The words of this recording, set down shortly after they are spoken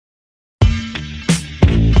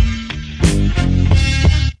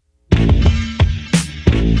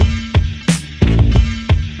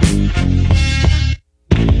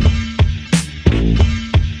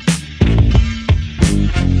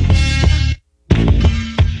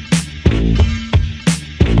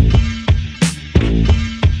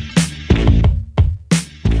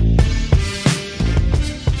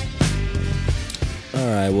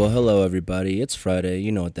everybody. It's Friday.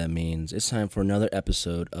 You know what that means. It's time for another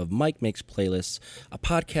episode of Mike Makes Playlists, a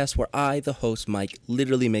podcast where I, the host, Mike,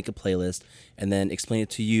 literally make a playlist and then explain it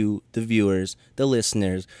to you, the viewers, the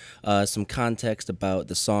listeners, some context about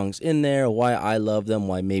the songs in there, why I love them,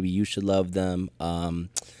 why maybe you should love them.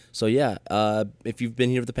 If you've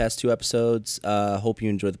been here for the past two episodes, hope you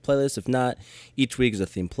enjoy the playlist. If not, each week is a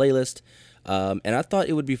theme playlist. And I thought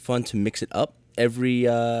it would be fun to mix it up every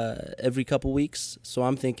couple weeks. So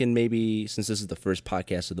I'm thinking maybe since this is the first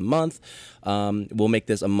podcast of the month, we'll make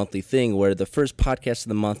this a monthly thing where the first podcast of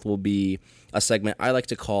the month will be a segment I like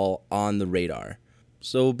to call On the Radar.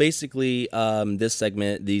 So basically, this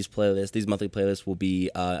segment, these monthly playlists will be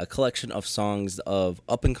a collection of songs of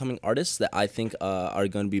up-and-coming artists that I think are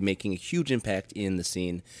going to be making a huge impact in the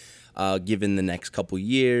scene. Given the next couple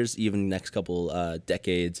years, even next couple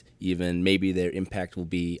decades, even maybe their impact will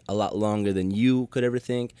be a lot longer than you could ever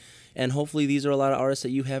think. And hopefully these are a lot of artists that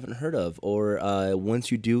you haven't heard of, or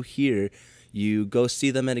once you do hear, you go see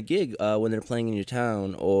them at a gig when they're playing in your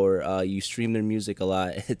town, or you stream their music a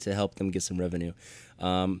lot to help them get some revenue.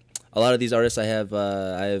 A lot of these artists I have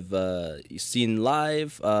seen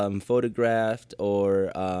live, photographed,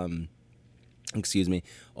 or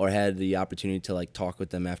had the opportunity to like talk with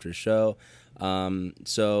them after a show.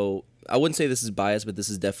 So I wouldn't say this is biased, but this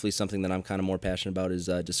is definitely something that I'm kind of more passionate about, is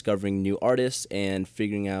discovering new artists and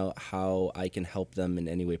figuring out how I can help them in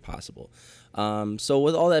any way possible. So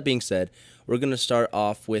with all that being said, we're going to start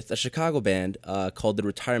off with a Chicago band called The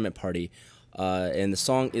Retirement Party, and the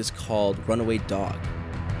song is called Runaway Dog.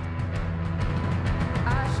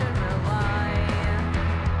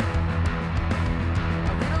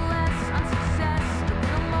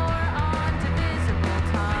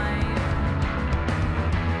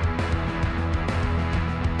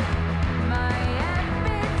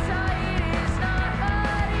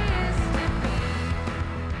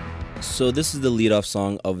 So this is the leadoff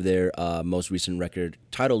song of their most recent record,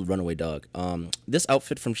 titled Runaway Dog. This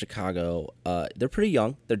outfit from Chicago, they're pretty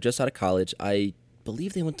young. They're just out of college. I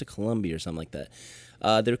believe they went to Columbia or something like that.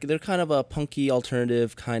 They're kind of a punky,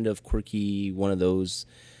 alternative, kind of quirky, one of those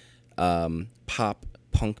pop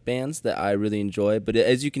punk bands that I really enjoy. But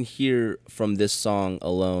as you can hear from this song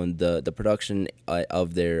alone, the production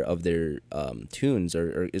of their tunes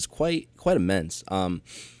is quite immense. And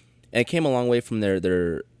it came a long way from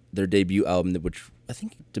their debut album, which I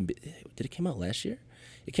think, did it came out last year?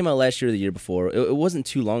 It came out last year or the year before. It wasn't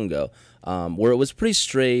too long ago, where it was pretty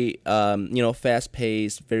straight,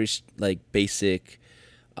 fast-paced, very basic,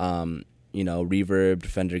 reverb,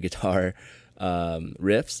 Fender guitar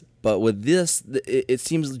riffs. But with this, it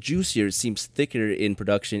seems juicier, it seems thicker in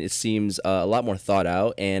production, it seems a lot more thought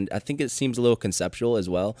out, and I think it seems a little conceptual as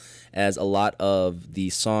well, as a lot of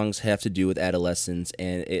the songs have to do with adolescence,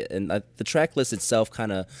 and the track list itself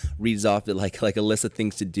kind of reads off it like a list of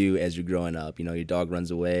things to do as you're growing up. You know, your dog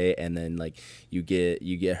runs away, and then you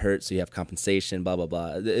get hurt, so you have compensation, blah blah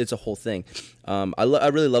blah. It's a whole thing. I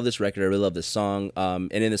really love this record. I really love this song,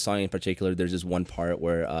 and in the song in particular, there's this one part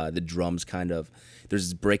where the drums there's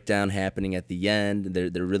this breakdown happening at the end.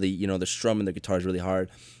 They're really, they're strumming the guitars really hard,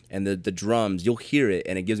 and the drums, you'll hear it,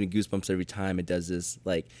 and it gives me goosebumps every time it does this.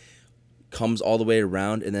 Comes all the way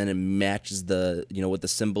around, and then it matches with the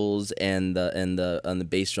cymbals and the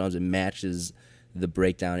bass drums. It matches the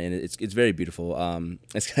breakdown, and it's very beautiful.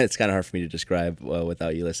 It's kind of hard for me to describe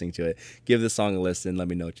without you listening to it. Give the song a listen. Let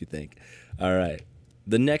me know what you think. All right.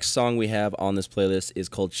 The next song we have on this playlist is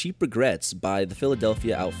called Cheap Regrets by the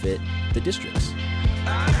Philadelphia outfit, The Districts.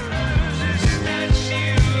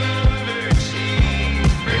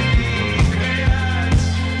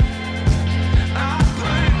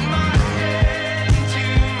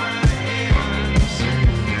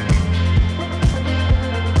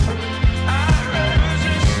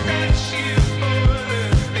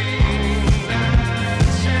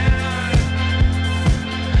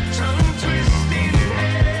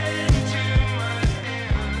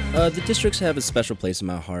 The Districts have a special place in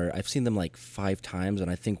my heart. I've seen them 5 times,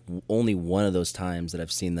 and I think only one of those times that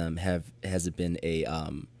I've seen them has it been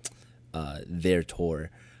their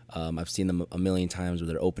tour. I've seen them a million times where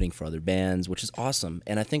they're opening for other bands, which is awesome.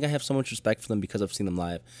 And I think I have so much respect for them because I've seen them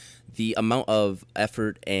live. The amount of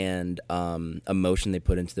effort and emotion they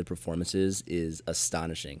put into their performances is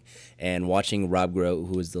astonishing. And watching Rob Grote,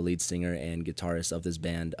 who is the lead singer and guitarist of this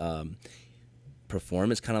band,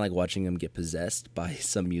 perform, it's kind of like watching him get possessed by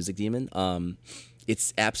some music demon.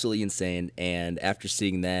 It's absolutely insane. And after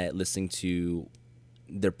seeing that, listening to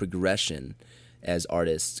their progression as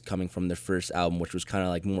artists coming from their first album, which was kind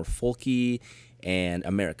of more folky and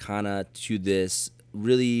Americana to this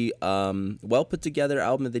really well put together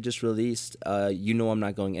album that they just released. You Know I'm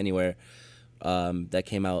Not Going Anywhere. That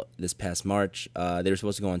came out this past March. They were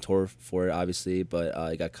supposed to go on tour for it, obviously, but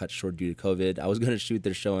it got cut short due to COVID. I was going to shoot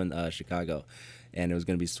their show in Chicago, and it was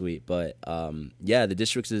going to be sweet. But yeah, The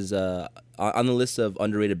Districts is on the list of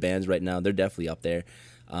underrated bands right now. They're definitely up there.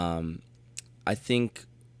 I think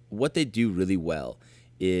what they do really well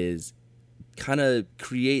is kind of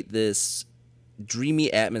create this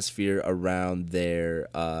dreamy atmosphere around their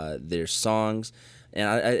songs.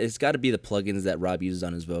 And it's got to be the plugins that Rob uses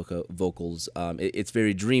on his vocals. It's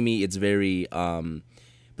very dreamy. It's very, but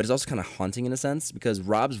it's also kind of haunting in a sense because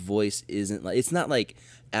Rob's voice isn't like, it's not like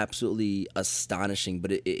absolutely astonishing,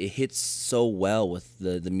 but it hits so well with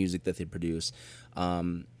the music that they produce.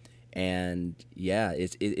 And yeah,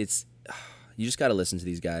 it's you just got to listen to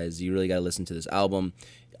these guys. You really got to listen to this album.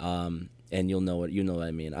 And you'll know what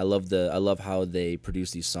I mean. I love how they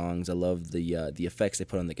produce these songs. I love the effects they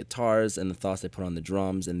put on the guitars and the thoughts they put on the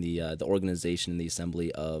drums and the organization and the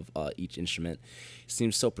assembly of each instrument. It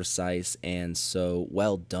seems so precise and so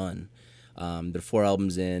well done. They're 4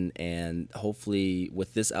 albums in, and hopefully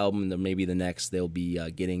with this album and maybe the next, they'll be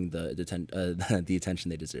getting the attention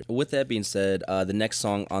they deserve. With that being said, the next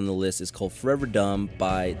song on the list is called Forever Dumb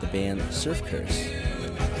by the band Surf Curse.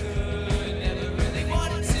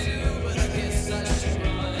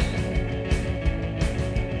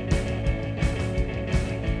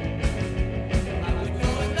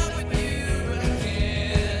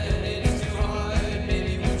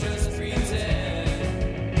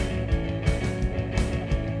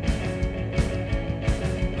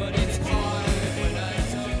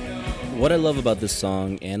 What I love about this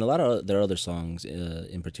song and a lot of their other songs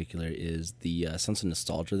in particular is the sense of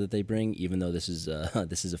nostalgia that they bring. Even though this is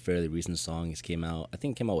a fairly recent song, it came out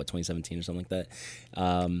 2017 or something like that.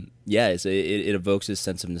 Yeah, it evokes this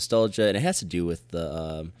sense of nostalgia, and it has to do with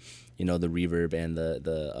the the reverb and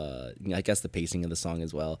the I guess the pacing of the song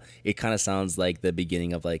as well. It kind of sounds like the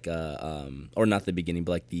beginning of like or not the beginning,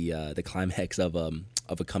 but like the climax of a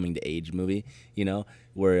coming to age movie,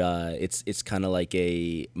 where it's kind of like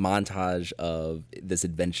a montage of this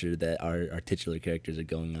adventure that our titular characters are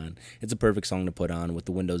going on. It's a perfect song to put on with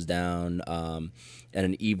the windows down, and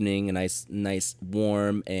an evening, a nice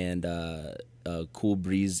warm and cool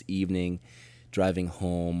breeze evening, driving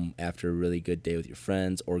home after a really good day with your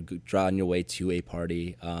friends, or on your way to a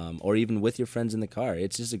party, or even with your friends in the car.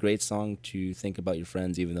 It's just a great song to think about your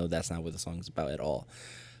friends, even though that's not what the song's about at all.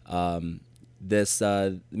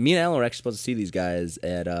 Me and Alan were actually supposed to see these guys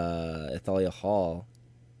at Thalia Hall,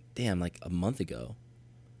 like a month ago.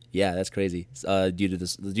 Yeah, that's crazy. Due to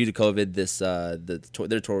COVID,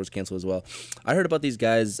 their tour was canceled as well. I heard about these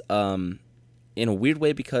guys in a weird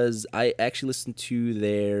way because I actually listened to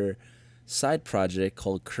their side project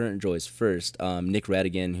called Current Joys first. Nick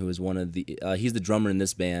Radigan, who is he's the drummer in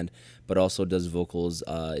this band, but also does vocals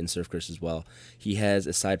in Surf Curse as well. He has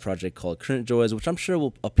a side project called Current Joys, which I'm sure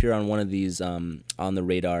will appear on one of these on the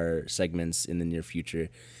radar segments in the near future.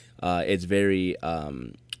 It's very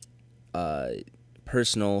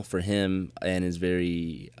personal for him and is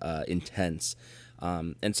very intense.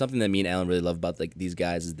 And something that me and Alan really love about these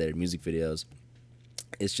guys is their music videos.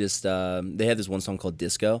 It's just they have this one song called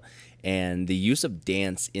Disco, and the use of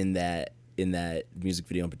dance in that music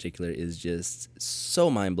video in particular is just so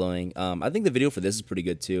mind-blowing. I think the video for this is pretty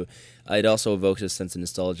good too. It also evokes a sense of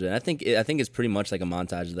nostalgia, and I think it's pretty much like a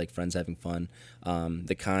montage of like friends having fun,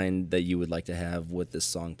 the kind that you would like to have with this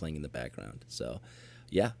song playing in the background. So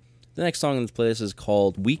yeah, the next song in this playlist is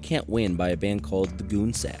called We Can't Win by a band called the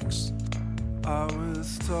Goon Sax. I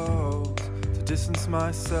was told to distance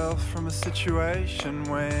myself from a situation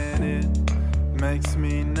when it makes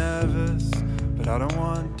me nervous, but I don't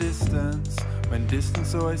want distance when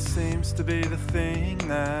distance always seems to be the thing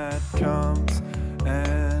that comes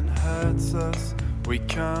and hurts us. We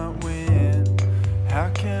can't win. How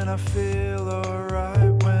can I feel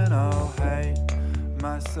alright when I'll hate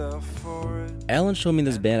myself for it? Alan showed me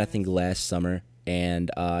this band I think last summer, and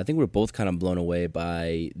I think we were both kind of blown away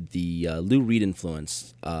by the Lou Reed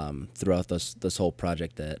influence throughout this whole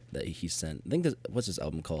project that he sent. I think what's this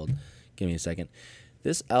album called? Give me a second.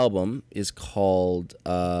 This album is called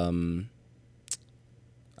I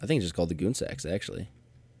think it's just called the Goon Sax, actually.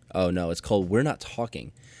 Oh no, it's called We're Not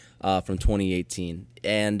Talking, from 2018.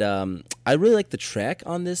 And I really like the track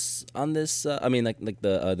on this. I mean, like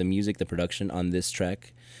the music, the production on this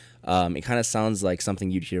track. It kind of sounds like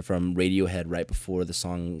something you'd hear from Radiohead right before the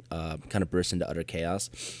song kind of bursts into utter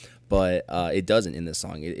chaos, but it doesn't in this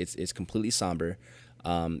song. It's completely somber.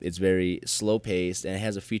 It's very slow paced, and it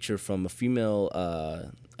has a feature from a female.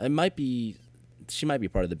 It might be she might be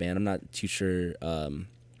part of the band. I'm not too sure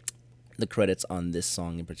the credits on this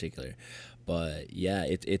song in particular. But yeah,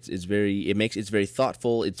 it's very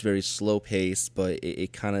thoughtful. It's very slow paced, but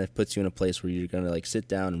it kind of puts you in a place where you're gonna like sit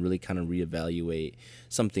down and really kind of reevaluate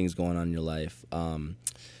some things going on in your life.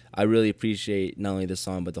 I really appreciate not only this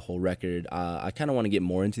song but the whole record. I kind of want to get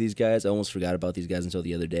more into these guys. I almost forgot about these guys until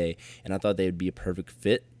the other day, and I thought they would be a perfect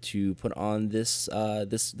fit to put on this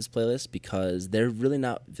playlist because they're really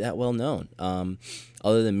not that well known.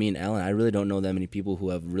 Other than me and Alan, I really don't know that many people who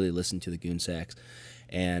have really listened to the Goon Sax.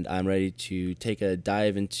 And I'm ready to take a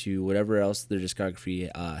dive into whatever else their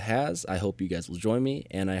discography has. I hope you guys will join me,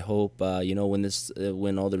 and I hope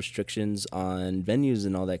when all the restrictions on venues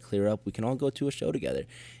and all that clear up, we can all go to a show together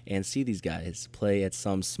and see these guys play at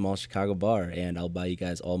some small Chicago bar, and I'll buy you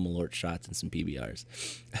guys all Malort shots and some PBRs.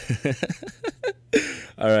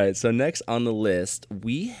 All right, so next on the list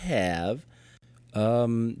we have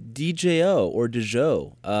DJO or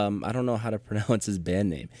Dejo. I don't know how to pronounce his band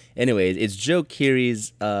name. Anyways, it's Joe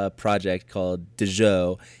Keery's project called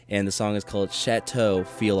Dejo, and the song is called Chateau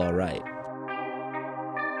Feel Alright.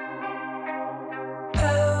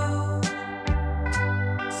 Oh,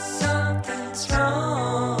 something's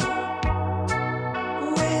wrong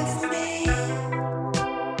with me.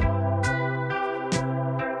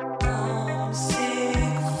 I'm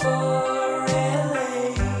sick for LA.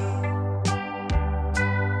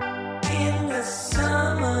 In the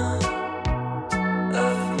summer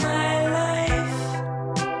of my life,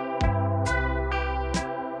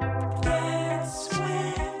 that's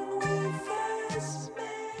when we first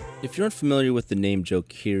met. If you're unfamiliar with the name Joe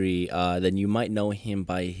Keery, then you might know him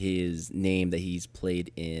by his name that he's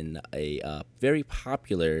played in a very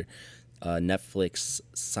popular Netflix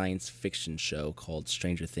science fiction show called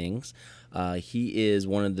Stranger Things. He is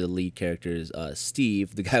one of the lead characters,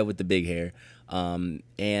 Steve, the guy with the big hair.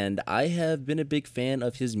 And I have been a big fan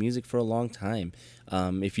of his music for a long time.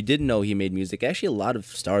 If you didn't know he made music, actually a lot of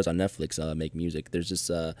stars on Netflix make music. There's this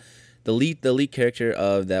the lead character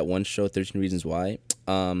of that one show, 13 Reasons Why.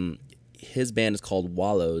 His band is called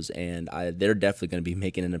Wallows, and they're definitely going to be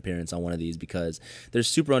making an appearance on one of these because they're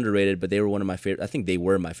super underrated, but they were one of my favorite. I think they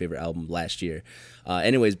were my favorite album last year.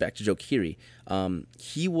 Anyways, back to Joe Keery.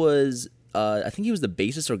 He was, I think he was the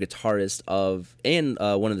bassist or guitarist of, and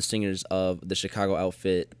one of the singers of the Chicago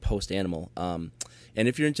outfit Post Animal. And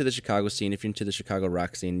if you're into the Chicago scene, if you're into the Chicago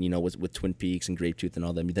rock scene, you know, with Twin Peaks and Grapetooth and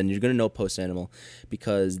all that, then you're going to know Post Animal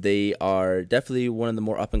because they are definitely one of the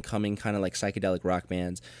more up-and-coming kind of like psychedelic rock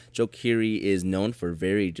bands. Joe Keery is known for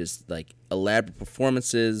very just like elaborate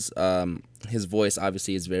performances. His voice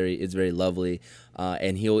obviously is very lovely,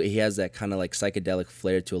 and he has that kind of like psychedelic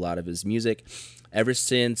flair to a lot of his music. Ever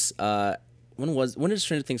since when did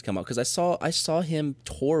Stranger Things come out? Because I saw him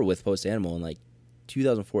tour with Post Animal in like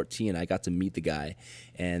 2014. I got to meet the guy,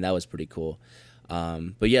 and that was pretty cool.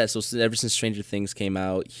 But yeah, so ever since Stranger Things came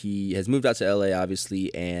out, he has moved out to LA,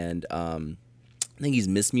 obviously, and I think he's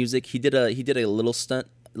missed music. He did a little stint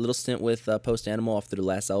with Post Animal after the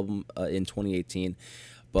last album in 2018.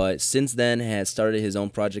 But since then has started his own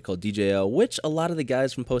project called DJO, which a lot of the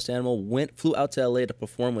guys from Post Animal flew out to LA to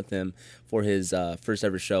perform with him for his first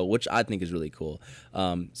ever show, which I think is really cool.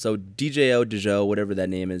 So Dejo, whatever that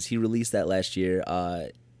name is, he released that last year.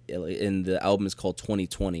 And the album is called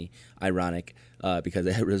 2020. Ironic, because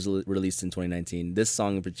it was released in 2019. This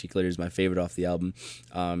song in particular is my favorite off the album.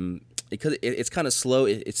 Because it's kind of slow.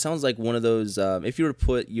 It sounds like one of those. If you were to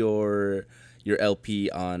put your LP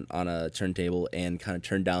on a turntable and kind of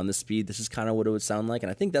turn down the speed, this is kind of what it would sound like,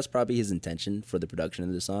 and I think that's probably his intention for the production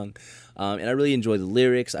of the song. And I really enjoy the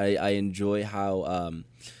lyrics. I enjoy how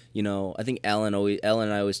I think Alan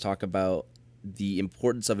and I always talk about the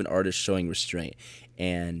importance of an artist showing restraint,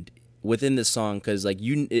 and within this song, because like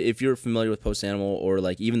if you're familiar with Post Animal or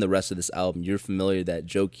like even the rest of this album, you're familiar that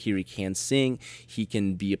Joe Keery can sing, he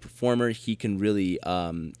can be a performer, he can really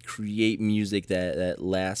create music that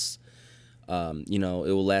lasts. It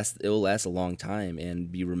will last a long time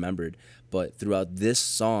and be remembered. But throughout this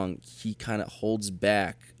song, he kind of holds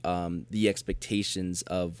back the expectations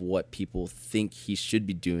of what people think he should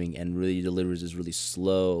be doing and really delivers this really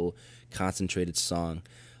slow, concentrated song.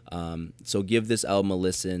 So give this album a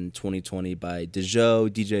listen, 2020 by Dejo,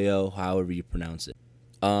 DJO, however you pronounce it.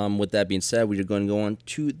 With that being said, we are going to go on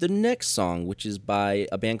to the next song, which is by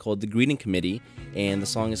a band called The Greeting Committee, and the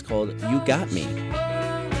song is called You Got Me.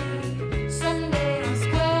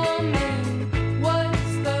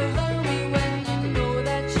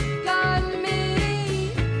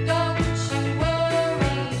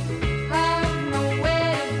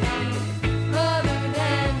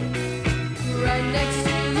 Next to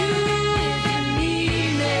you, if you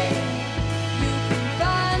need me, you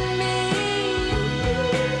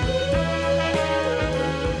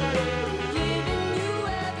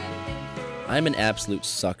I'm an absolute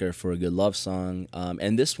sucker for a good love song,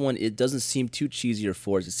 and this one, it doesn't seem too cheesy or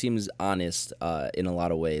forced. It seems honest in a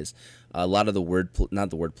lot of ways. A lot of the not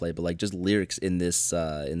the wordplay, but like just lyrics in this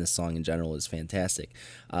song in general is fantastic.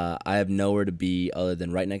 I have nowhere to be other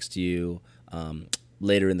than right next to you.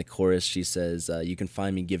 Later in the chorus, she says, "You can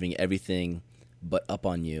find me giving everything, but up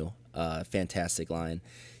on you." Fantastic line.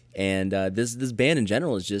 And this band in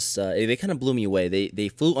general is just they kind of blew me away. They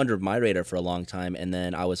flew under my radar for a long time, and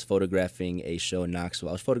then I was photographing a show in Knoxville.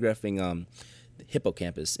 I was photographing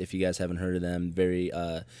Hippocampus. If you guys haven't heard of them, very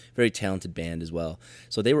talented band as well.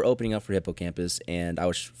 So they were opening up for Hippocampus, and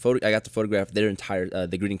I got to photograph their entire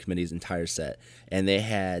the greeting committee's entire set, and they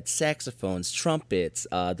had saxophones, trumpets.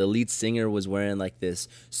 The lead singer was wearing like this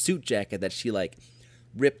suit jacket that she like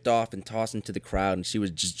ripped off and tossed into the crowd, and she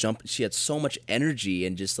was just jumping. She had so much energy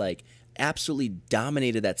and just like absolutely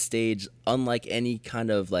dominated that stage, unlike any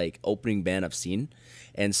kind of like opening band I've seen.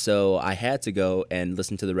 And so I had to go and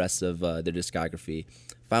listen to the rest of their discography.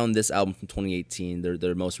 Found this album from 2018,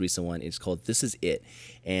 their most recent one. It's called This Is It,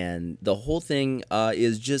 and the whole thing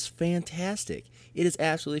is just fantastic. It is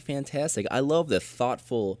absolutely fantastic. I love the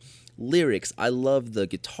thoughtful lyrics. I love the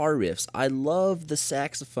guitar riffs. I love the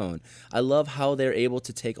saxophone. I love how they're able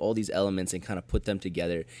to take all these elements and kind of put them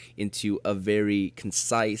together into a very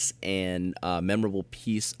concise and memorable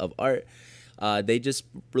piece of art. They just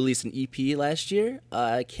released an EP last year.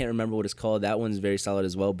 I can't remember what it's called. That one's very solid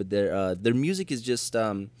as well. But their music is just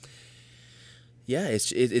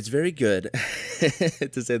it's very good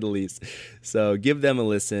to say the least. So give them a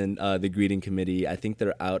listen. The Greeting Committee. I think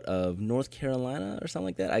they're out of North Carolina or something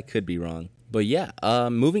like that. I could be wrong. But yeah,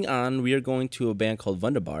 moving on, we are going to a band called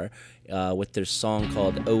Wunderbar with their song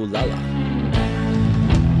called Oh La La.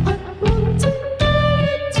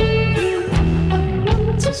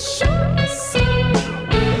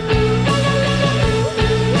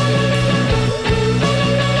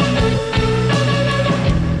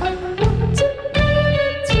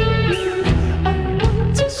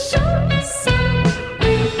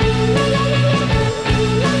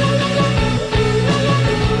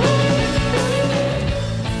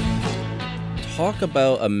 Talk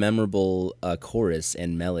about a memorable chorus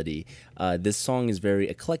and melody. This song is very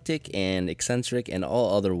eclectic and eccentric and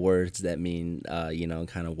all other words that mean,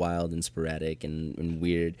 kind of wild and sporadic and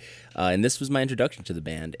weird. And this was my introduction to the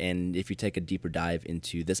band. And if you take a deeper dive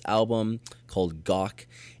into this album called Gawk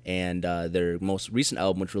and their most recent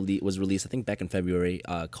album, which was released, I think, back in February,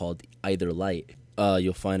 called Either Light,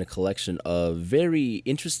 you'll find a collection of very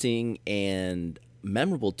interesting and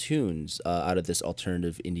memorable tunes out of this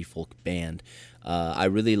alternative indie folk band. I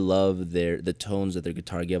really love the tones that their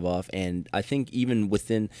guitar give off, and I think even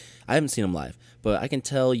within, I haven't seen them live, but I can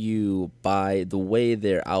tell you by the way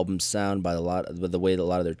their albums sound, by the way that a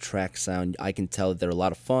lot of their tracks sound, I can tell that they're a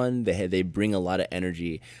lot of fun. They bring a lot of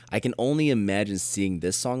energy. I can only imagine seeing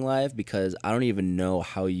this song live because I don't even know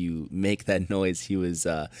how you make that noise he was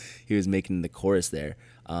making in the chorus there.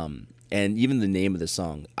 And even the name of the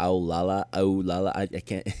song, "Au Lala," I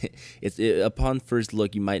can't. Upon first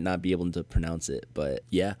look, you might not be able to pronounce it, but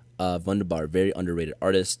yeah, Wunderbar, very underrated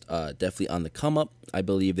artist, definitely on the come up. I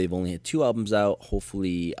believe they've only had 2 albums out.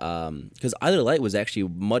 Hopefully, because Either Light was actually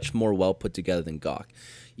much more well put together than Gawk.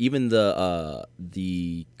 Even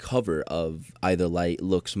the cover of Either Light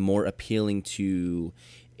looks more appealing to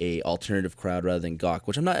a alternative crowd rather than Gawk,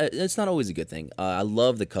 which it's not always a good thing. I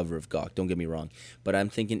love the cover of Gawk, don't get me wrong, but I'm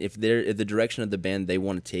thinking if the direction of the band they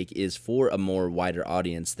want to take is for a more wider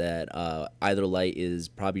audience, that Either Light is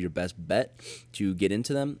probably your best bet to get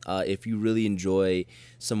into them. If you really enjoy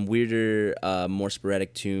some weirder, more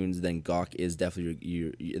sporadic tunes, then Gawk is definitely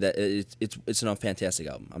it's a fantastic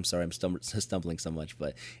album. I'm sorry I'm stumbling so much,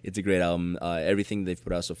 but it's a great album. Everything they've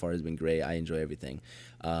put out so far has been great. I enjoy everything.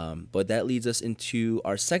 But that leads us into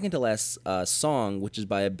our second to last song, which is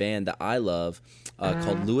by a band that I love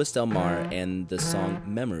called Louis Del Mar, and the song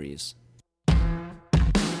Memories.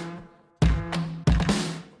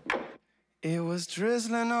 It was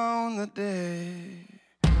drizzling on the day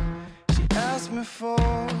she asked me for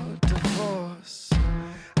divorce.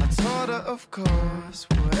 I told her, of course,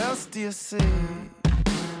 what else do you say?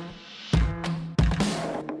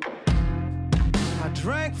 I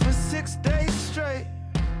drank for 6 days straight.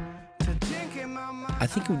 I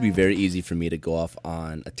think it would be very easy for me to go off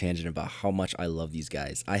on a tangent about how much I love these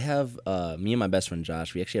guys. I have, me and my best friend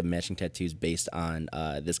Josh, we actually have matching tattoos based on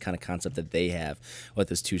this kind of concept that they have with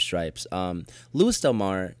this 2 stripes. Louis Del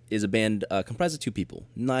Mar is a band comprised of 2 people,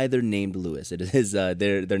 neither named Louis. It is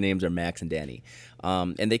their names are Max and Danny.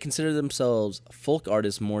 And they consider themselves folk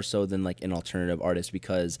artists more so than like an alternative artist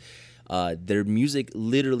because Their music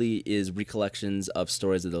literally is recollections of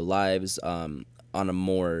stories of their lives, on a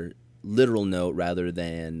more literal note rather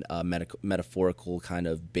than metaphorical, kind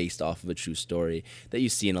of based off of a true story that you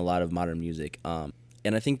see in a lot of modern music.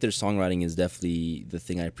 And I think their songwriting is definitely the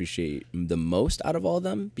thing I appreciate the most out of all of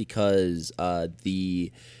them, because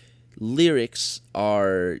the lyrics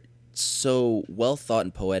are so well thought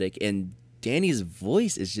and poetic, and Danny's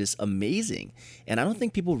voice is just amazing. And I don't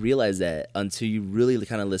think people realize that until you really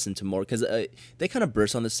kind of listen to more, because they kind of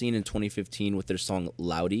burst on the scene in 2015 with their song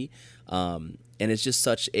Loudy. And it's just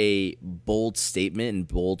such a bold statement and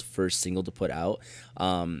bold first single to put out.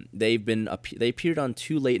 They appeared on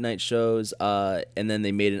 2 late night shows, and then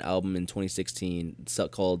they made an album in 2016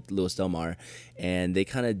 called Louis Del Mar, and they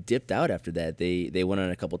kind of dipped out after that. They went on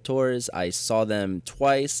a couple tours. I saw them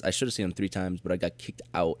twice. I should have seen them 3 times, but I got kicked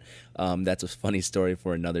out. That's a funny story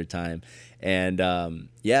for another time. And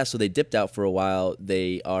so they dipped out for a while.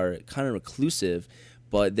 They are kind of reclusive,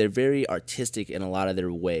 but they're very artistic in a lot of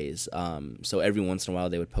their ways. So every once in a while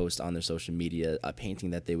they would post on their social media a painting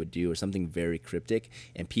that they would do or something very cryptic,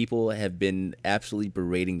 and people have been absolutely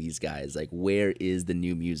berating these guys, like, where is the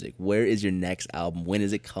new music? Where is your next album? When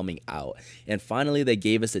is it coming out? And finally they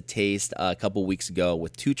gave us a taste a couple weeks ago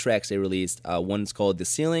with 2 tracks they released. One's called The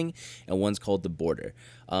Ceiling and one's called The Border.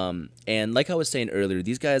 And like I was saying earlier,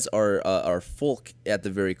 these guys are folk at the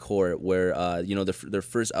very core, where their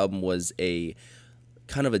first album was a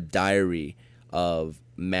kind of a diary of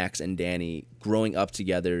Max and Danny growing up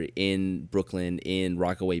together in Brooklyn, in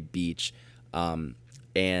Rockaway Beach, and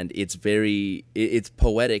it's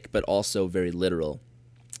poetic but also very literal.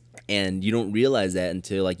 And you don't realize that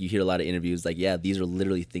until, like, you hear a lot of interviews like, yeah, these are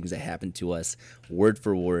literally things that happened to us word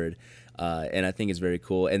for word. And I think it's very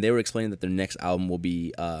cool. And they were explaining that their next album will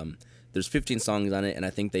be there's 15 songs on it, and I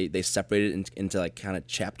think they separated it into like kind of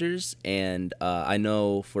chapters. And I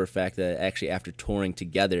know for a fact that actually after touring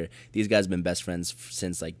together, these guys have been best friends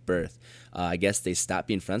since like birth. I guess they stopped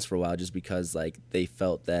being friends for a while just because like they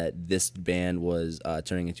felt that this band was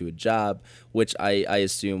turning into a job, which I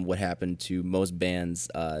assume what happened to most bands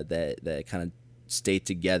that kind of stayed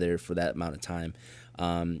together for that amount of time.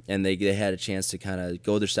 And they had a chance to kind of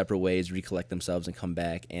go their separate ways, recollect themselves, and come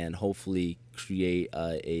back and hopefully create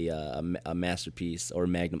a masterpiece or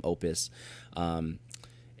magnum opus. And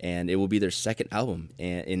it will be their second album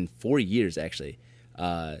in 4 years, actually.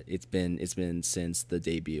 It's been since the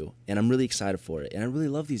debut, and I'm really excited for it. And I really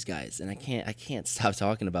love these guys, and I can't stop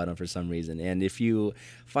talking about them for some reason. And if you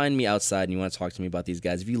find me outside and you want to talk to me about these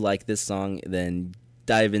guys, if you like this song, then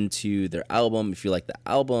dive into their album. If you like the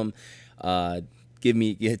album, talk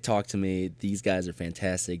to me. These guys are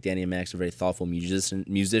fantastic. Danny and Max are very thoughtful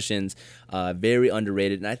musicians, very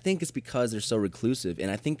underrated, and I think it's because they're so reclusive,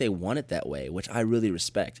 and I think they want it that way, which I really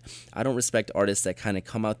respect. I don't respect artists that kind of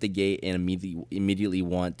come out the gate and immediately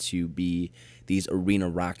want to be these arena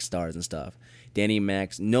rock stars and stuff. Danny and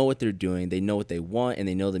Max know what they're doing, they know what they want, and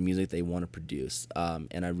they know the music they want to produce,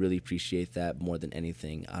 and I really appreciate that more than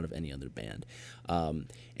anything out of any other band.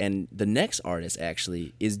 And the next artist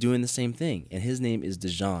actually is doing the same thing, and his name is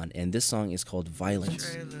Dejan, and this song is called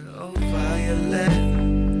Violence. Oh, Violet,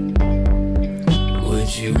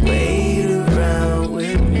 would you wait around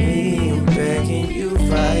with me? I'm begging you,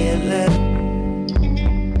 Violet.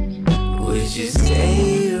 Would you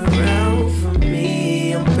stay around for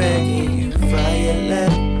me? I'm begging you, Violet.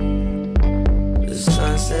 The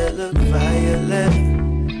sunset look violet.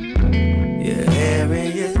 Your hair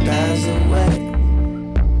and your thighs are wet.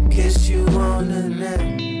 Kiss you on the neck.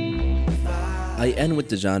 I end with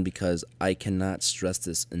Dejan because I cannot stress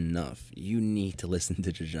this enough. You need to listen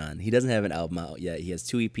to Dejan. He doesn't have an album out yet. He has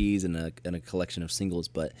 2 EPs and a collection of singles,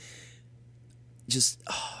 but just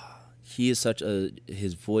he is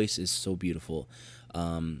his voice is so beautiful.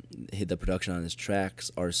 The production on his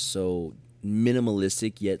tracks are so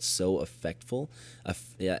minimalistic yet so effectful.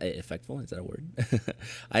 Effectful, is that a word?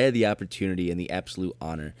 I had the opportunity and the absolute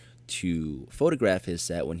honor to photograph his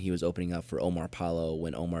set when he was opening up for Omar Apollo,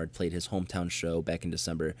 when Omar played his hometown show back in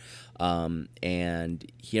December.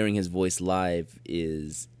 And hearing his voice live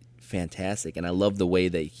is fantastic, and I love the way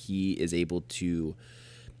that he is able to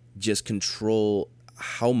just control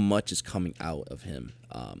how much is coming out of him,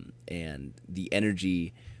 and the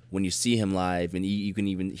energy when you see him live, and you can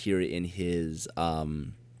even hear it in his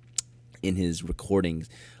recordings.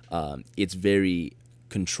 It's very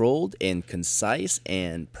controlled and concise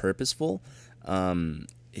and purposeful.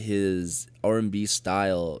 His R&B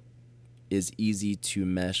style is easy to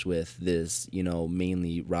mesh with this,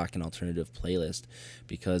 mainly rock and alternative playlist,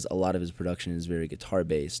 because a lot of his production is very guitar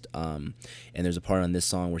based. And there's a part on this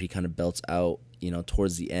song where he kind of belts out,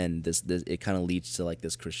 towards the end, this it kind of leads to like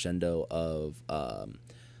this crescendo of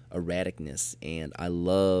erraticness, and I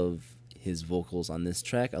love his vocals on this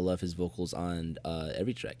track. I love his vocals on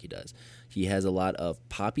every track he does. He has a lot of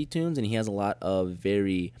poppy tunes, and he has a lot of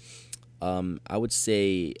very, I would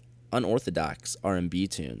say, unorthodox R&B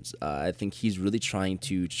tunes. I think he's really trying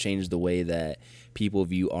to change the way that people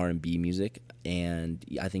view R&B music, and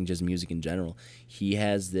I think just music in general. He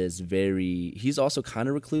has this he's also kind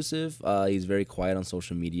of reclusive. He's very quiet on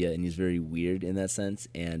social media, and he's very weird in that sense,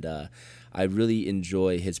 and I really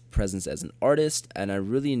enjoy his presence as an artist, and I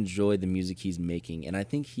really enjoy the music he's making, and I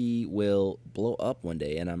think he will blow up one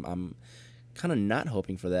day, and I'm kind of not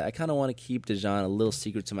hoping for that. I kind of want to keep Dejan a little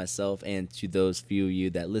secret to myself and to those few of you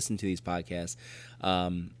that listen to these podcasts.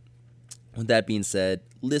 With that being said,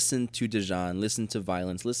 listen to Dejan, listen to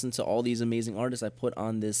Violence, listen to all these amazing artists I put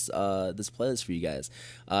on this playlist for you guys.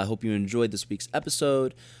 I hope you enjoyed this week's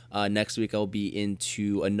episode. Next week I'll be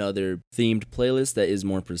into another themed playlist that is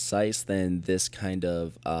more precise than this kind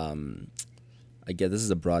of, I guess this is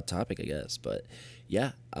a broad topic, I guess, but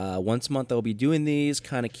yeah, once a month I'll be doing these,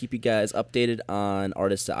 kind of keep you guys updated on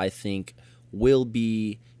artists that I think will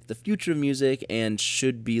be the future of music and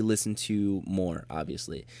should be listened to more,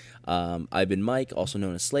 obviously. I've been Mike, also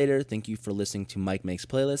known as Slater. Thank you for listening to Mike Makes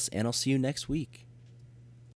Playlists, and I'll see you next week.